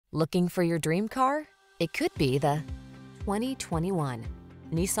Looking for your dream car? It could be the 2021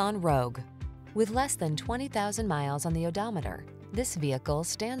 Nissan Rogue. With less than 20,000 miles on the odometer, this vehicle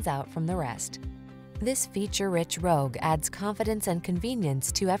stands out from the rest. This feature-rich Rogue adds confidence and convenience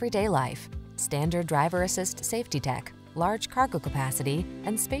to everyday life. Standard driver assist safety tech, large cargo capacity,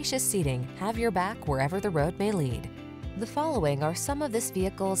 and spacious seating have your back wherever the road may lead. The following are some of this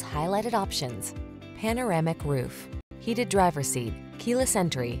vehicle's highlighted options: panoramic roof, heated driver's seat, keyless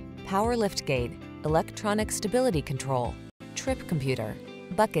entry, power liftgate, electronic stability control, trip computer,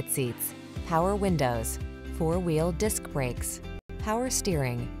 bucket seats, power windows, four-wheel disc brakes, power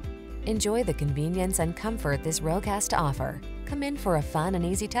steering. Enjoy the convenience and comfort this Rogue has to offer. Come in for a fun and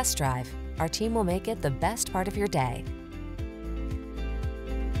easy test drive. Our team will make it the best part of your day.